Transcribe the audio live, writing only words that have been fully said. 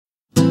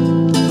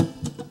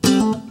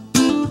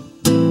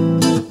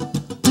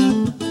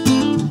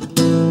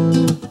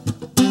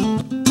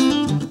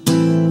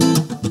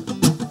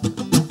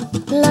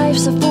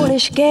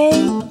foolish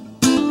game.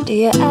 Do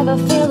you ever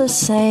feel the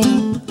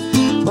same?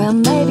 Well,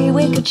 maybe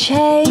we could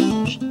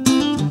change,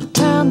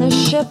 turn the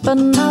ship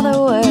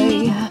another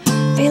way.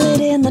 Feel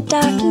it in the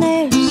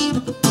darkness,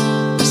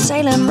 we're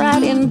sailing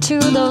right into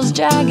those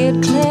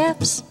jagged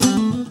cliffs.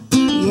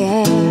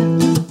 Yeah.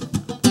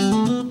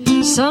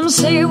 Some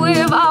say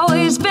we've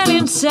always been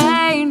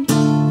insane.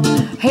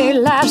 Hey,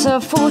 life's a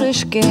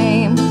foolish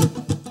game.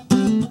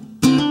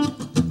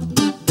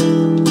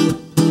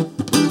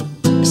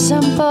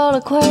 Simple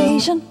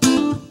equation,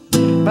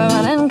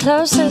 running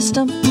closed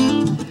system.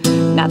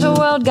 Natural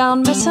world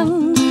gone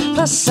missing,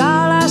 plus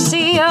all our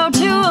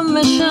CO2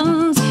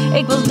 emissions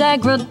equals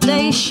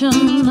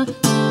degradation,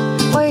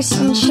 waste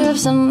and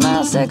shifts and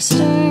mass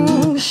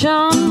extinctions.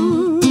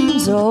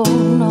 Oh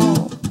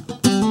no.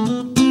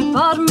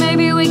 But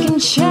maybe we can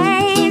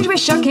change, we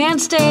sure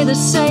can't stay the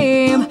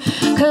same,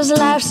 'cause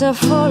life's a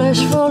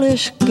foolish,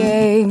 foolish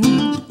game.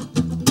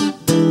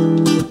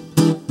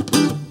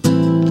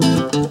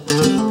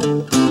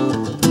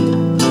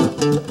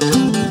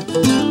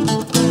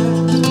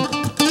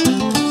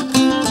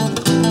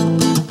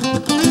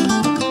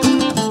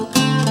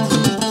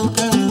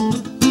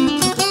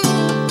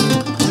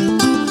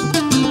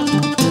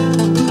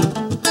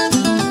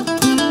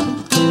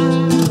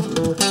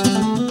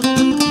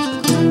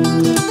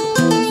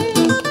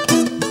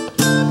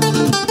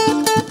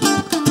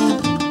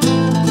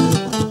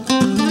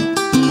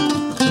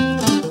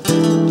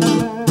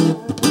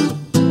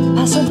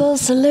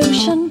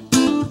 Solution,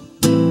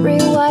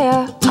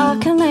 rewire our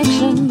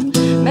connection.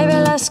 Maybe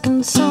less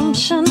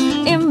consumption,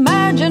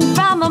 imagine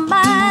from a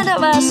mind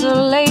of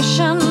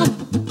isolation.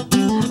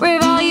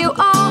 Revalue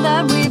all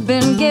that we've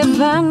been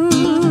given.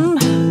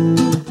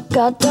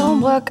 God don't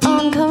work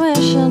on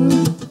commission.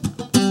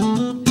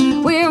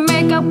 We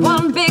make up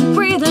one big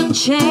breathing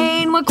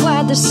chain, we're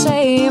quite the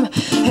same.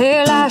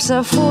 Hey, life's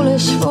a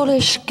foolish,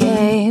 foolish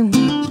game.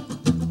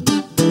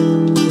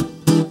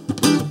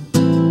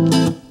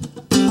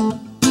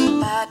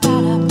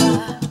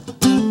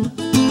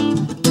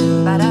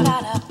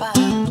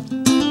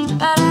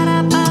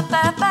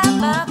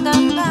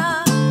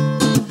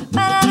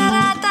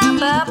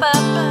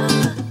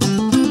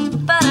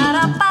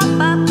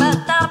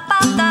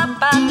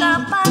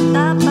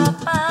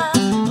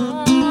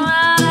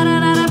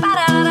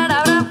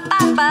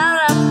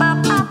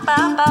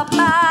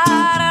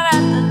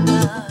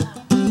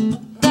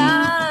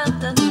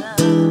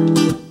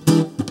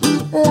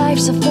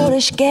 Life's a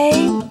foolish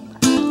game.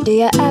 Do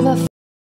you ever